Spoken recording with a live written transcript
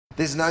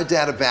There's no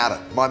doubt about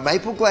it. My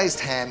maple glazed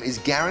ham is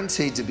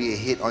guaranteed to be a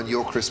hit on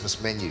your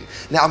Christmas menu.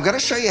 Now, I'm going to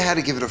show you how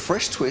to give it a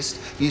fresh twist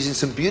using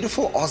some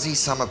beautiful Aussie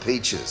summer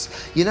peaches.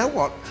 You know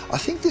what? I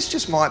think this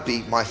just might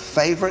be my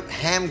favorite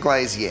ham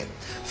glaze yet.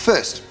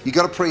 First, you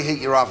got to preheat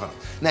your oven.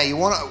 Now, you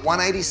want it at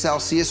 180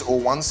 Celsius or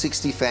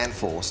 160 fan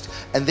forced,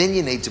 and then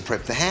you need to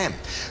prep the ham.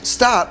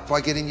 Start by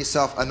getting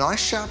yourself a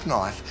nice sharp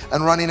knife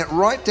and running it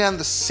right down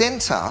the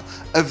center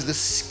of the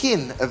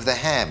skin of the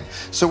ham.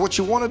 So what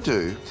you want to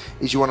do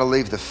is you want to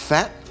leave the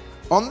fat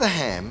on the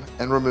ham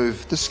and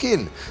remove the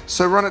skin.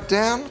 So run it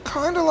down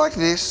kind of like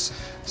this,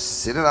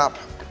 sit it up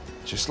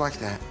just like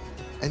that,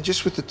 and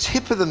just with the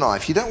tip of the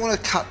knife, you don't want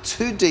to cut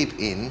too deep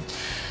in,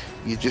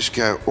 you just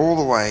go all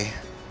the way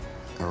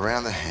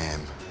around the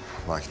ham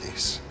like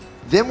this.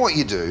 Then what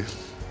you do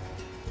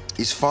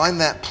is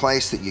find that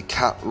place that you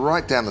cut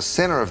right down the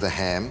center of the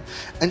ham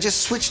and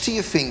just switch to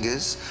your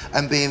fingers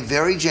and being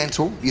very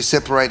gentle, you're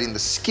separating the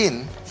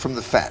skin from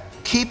the fat.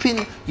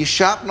 Keeping your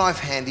sharp knife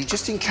handy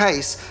just in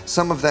case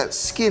some of that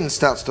skin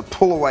starts to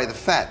pull away the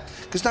fat.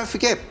 Because don't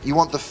forget, you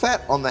want the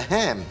fat on the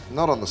ham,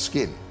 not on the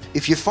skin.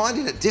 If you're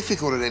finding it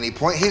difficult at any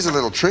point, here's a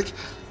little trick.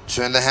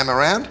 Turn the ham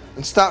around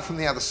and start from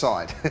the other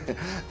side.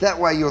 That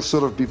way you'll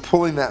sort of be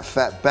pulling that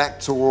fat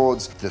back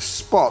towards the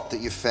spot that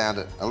you found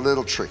it a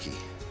little tricky.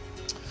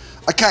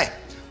 Okay,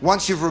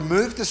 once you've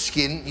removed the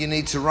skin, you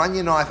need to run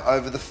your knife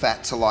over the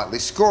fat to lightly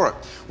score it.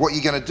 What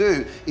you're going to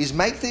do is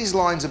make these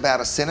lines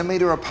about 1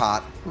 centimeter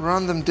apart,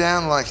 run them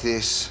down like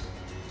this,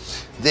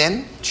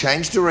 then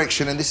change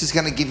direction, and this is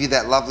going to give you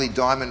that lovely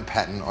diamond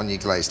pattern on your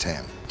glazed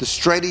ham. The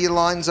straighter your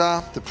lines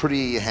are, the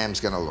prettier your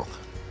ham's going to look.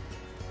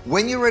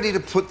 When you're ready to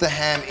put the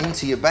ham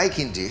into your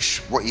baking dish,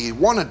 what you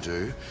want to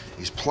do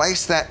is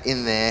place that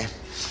in there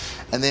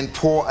and then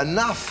pour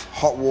enough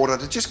hot water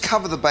to just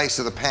cover the base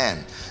of the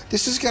pan.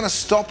 This is going to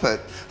stop it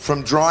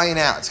from drying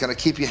out. It's going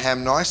to keep your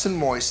ham nice and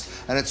moist,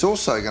 and it's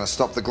also going to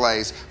stop the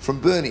glaze from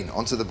burning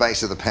onto the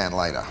base of the pan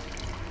later.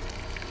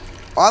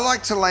 I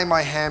like to lay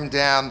my ham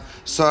down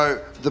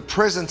so the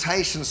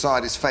presentation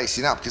side is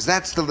facing up, because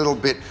that's the little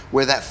bit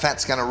where that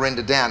fat's going to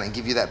render down and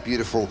give you that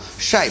beautiful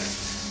shape.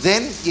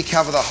 Then you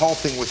cover the whole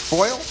thing with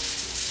foil.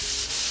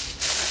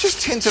 Just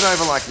tint it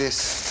over like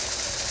this.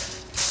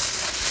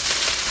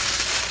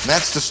 And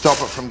that's to stop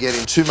it from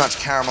getting too much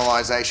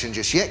caramelization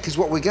just yet, because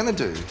what we're going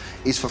to do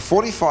is for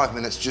 45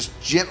 minutes just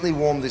gently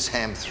warm this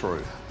ham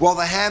through. While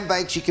the ham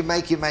bakes, you can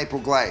make your maple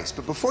glaze.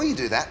 But before you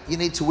do that, you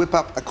need to whip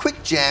up a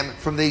quick jam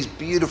from these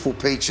beautiful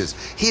peaches.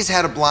 Here's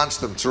how to blanch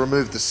them to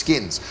remove the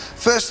skins.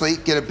 Firstly,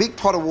 get a big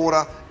pot of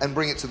water and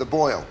bring it to the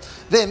boil.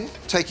 Then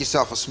take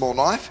yourself a small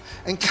knife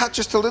and cut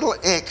just a little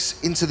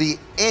X into the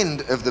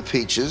end of the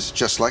peaches,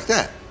 just like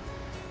that.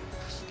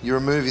 You're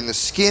removing the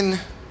skin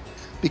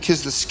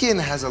because the skin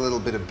has a little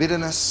bit of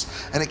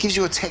bitterness and it gives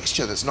you a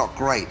texture that's not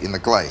great in the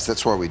glaze.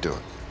 That's why we do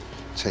it.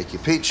 Take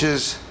your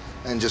peaches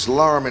and just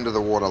lower them into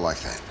the water like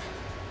that.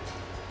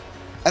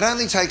 It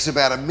only takes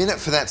about a minute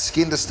for that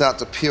skin to start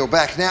to peel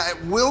back. Now, it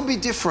will be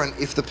different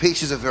if the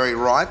peaches are very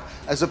ripe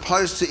as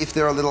opposed to if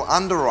they're a little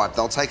underripe.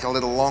 They'll take a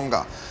little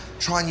longer.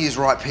 Try and use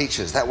ripe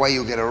peaches. That way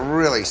you'll get a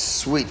really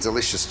sweet,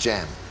 delicious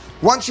jam.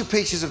 Once your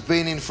peaches have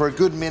been in for a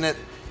good minute,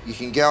 you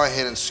can go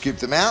ahead and scoop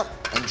them out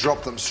and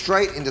drop them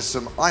straight into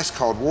some ice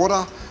cold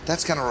water.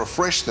 That's going to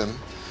refresh them.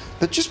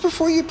 But just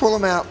before you pull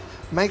them out,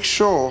 make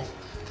sure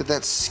that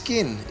that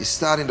skin is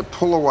starting to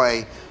pull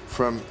away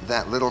from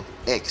that little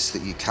X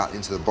that you cut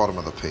into the bottom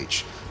of the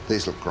peach.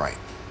 These look great.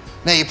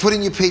 Now you're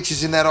putting your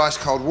peaches in that ice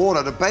cold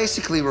water to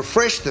basically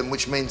refresh them,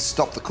 which means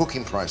stop the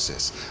cooking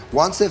process.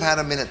 Once they've had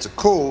a minute to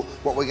cool,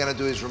 what we're going to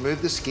do is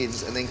remove the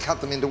skins and then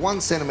cut them into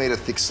 1 centimeter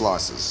thick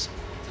slices.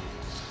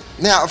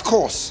 Now, of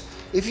course,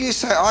 if you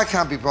say, I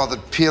can't be bothered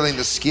peeling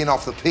the skin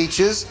off the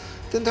peaches,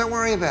 then don't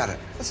worry about it.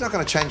 It's not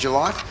going to change your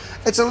life.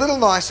 It's a little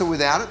nicer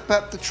without it,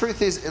 but the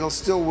truth is it'll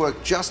still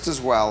work just as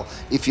well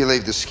if you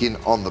leave the skin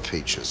on the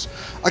peaches.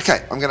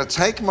 Okay, I'm going to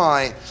take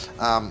my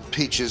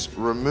peaches,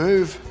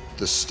 remove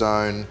the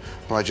stone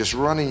by just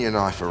running your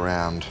knife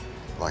around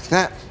like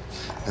that,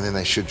 and then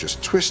they should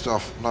just twist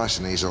off nice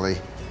and easily.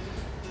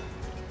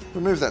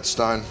 Remove that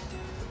stone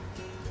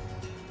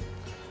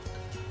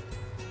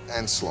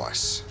and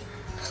slice.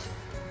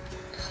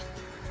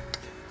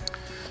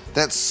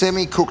 That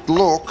semi-cooked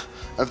look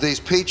of these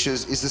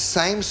peaches is the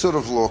same sort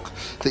of look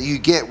that you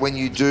get when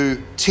you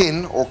do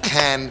tin or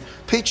canned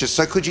peaches.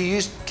 So could you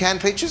use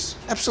canned peaches?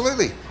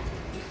 Absolutely.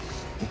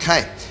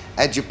 Okay,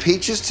 add your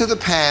peaches to the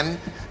pan,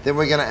 then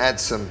we're going to add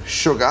some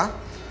sugar,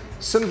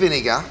 some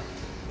vinegar,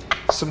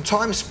 some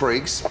thyme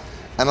sprigs,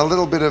 and a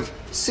little bit of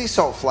sea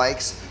salt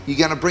flakes. You're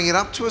going to bring it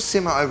up to a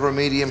simmer over a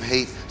medium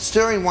heat,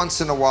 stirring once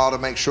in a while to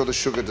make sure the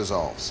sugar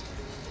dissolves.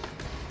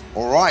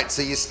 All right,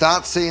 so you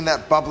start seeing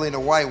that bubbling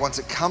away. Once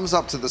it comes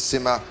up to the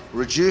simmer,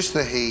 reduce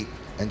the heat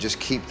and just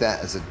keep that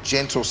as a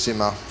gentle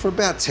simmer for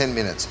about 10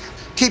 minutes.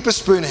 Keep a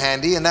spoon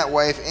handy, and that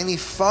way if any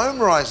foam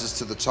rises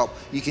to the top,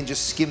 you can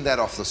just skim that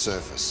off the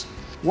surface.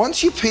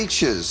 Once your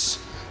peaches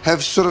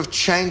have sort of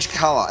changed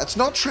colour. It's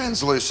not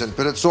translucent,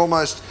 but it's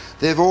almost,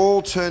 they've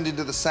all turned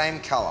into the same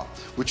colour,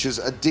 which is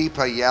a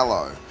deeper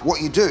yellow.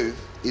 What you do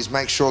is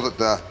make sure that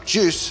the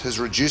juice has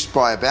reduced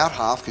by about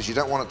half, because you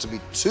don't want it to be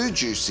too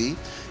juicy.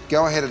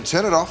 Go ahead and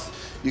turn it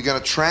off. You're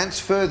going to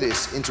transfer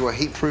this into a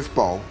heat-proof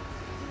bowl.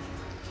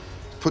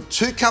 Put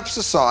 2 cups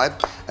aside,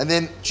 and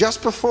then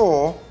just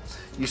before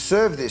you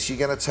serve this, you're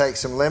going to take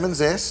some lemon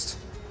zest,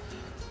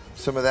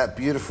 some of that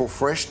beautiful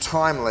fresh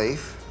thyme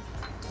leaf,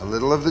 a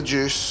little of the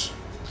juice,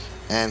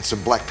 and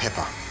some black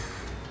pepper.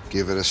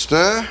 Give it a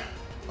stir.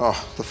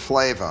 Oh, the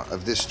flavour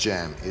of this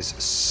jam is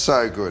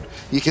so good.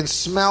 You can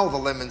smell the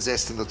lemon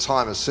zest and the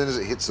thyme as soon as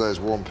it hits those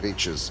warm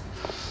peaches.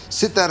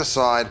 Sit that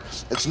aside.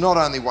 It's not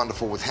only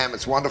wonderful with ham,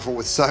 it's wonderful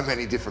with so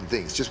many different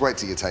things. Just wait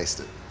till you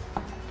taste it.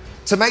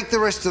 To make the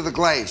rest of the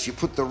glaze, you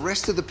put the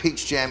rest of the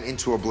peach jam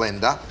into a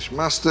blender.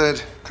 Mustard,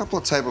 a couple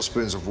of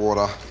tablespoons of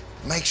water.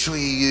 Make sure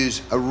you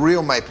use a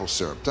real maple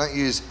syrup. Don't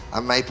use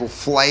a maple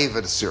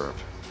flavoured syrup.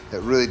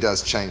 It really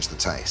does change the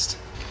taste.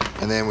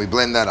 And then we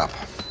blend that up.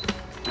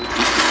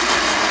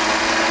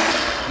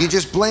 You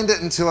just blend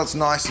it until it's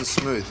nice and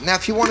smooth. Now,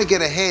 if you want to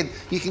get ahead,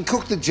 you can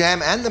cook the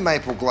jam and the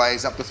maple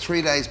glaze up to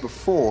 3 days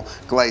before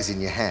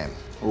glazing your ham.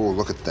 Oh,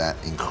 look at that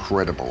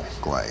incredible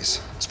glaze.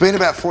 It's been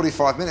about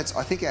 45 minutes.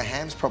 I think our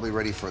ham's probably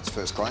ready for its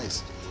first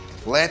glaze.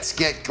 Let's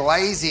get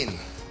glazing.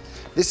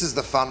 This is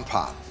the fun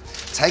part.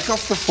 Take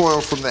off the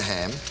foil from the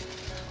ham.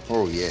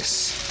 Oh,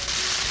 yes.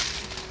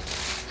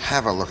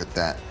 Have a look at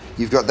that.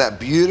 You've got that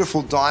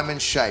beautiful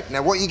diamond shape.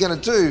 Now, what you're going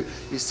to do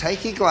is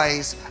take your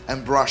glaze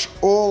and brush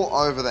all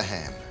over the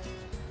ham.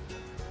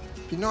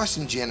 Be nice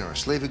and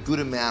generous. Leave a good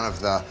amount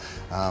of the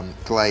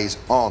glaze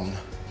on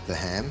the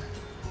ham.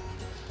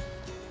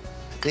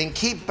 Then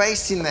keep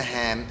basting the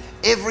ham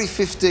every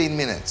 15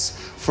 minutes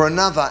for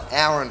another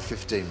hour and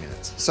 15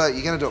 minutes. So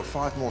you're going to do it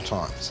 5 more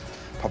times.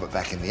 Pop it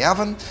back in the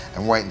oven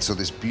and wait until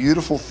this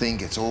beautiful thing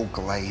gets all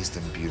glazed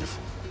and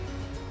beautiful.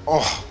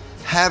 Oh,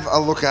 have a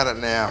look at it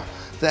now.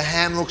 The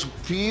ham looks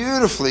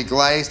beautifully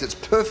glazed. It's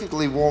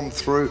perfectly warmed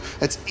through.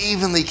 It's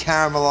evenly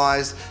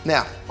caramelized.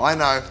 Now, I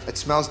know it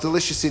smells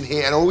delicious in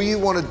here and all you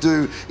want to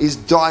do is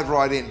dive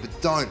right in, but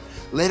don't.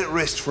 Let it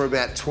rest for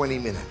about 20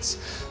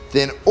 minutes.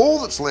 Then all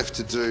that's left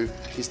to do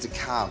is to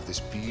carve this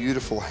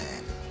beautiful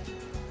ham.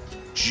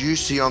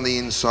 Juicy on the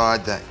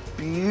inside, that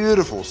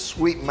beautiful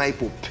sweet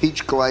maple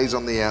peach glaze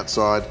on the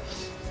outside.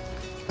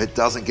 It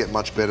doesn't get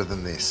much better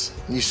than this.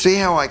 And you see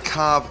how I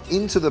carve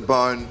into the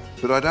bone,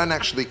 but I don't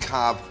actually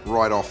carve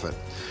right off it.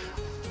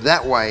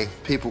 That way,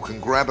 people can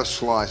grab a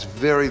slice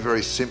very,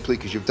 very simply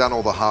because you've done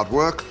all the hard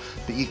work,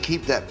 but you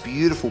keep that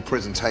beautiful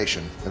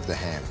presentation of the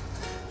ham.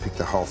 Pick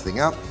the whole thing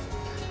up,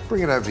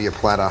 bring it over to your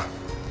platter.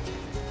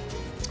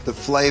 The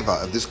flavour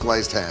of this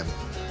glazed ham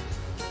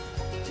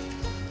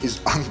is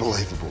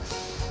unbelievable.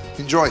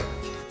 Enjoy.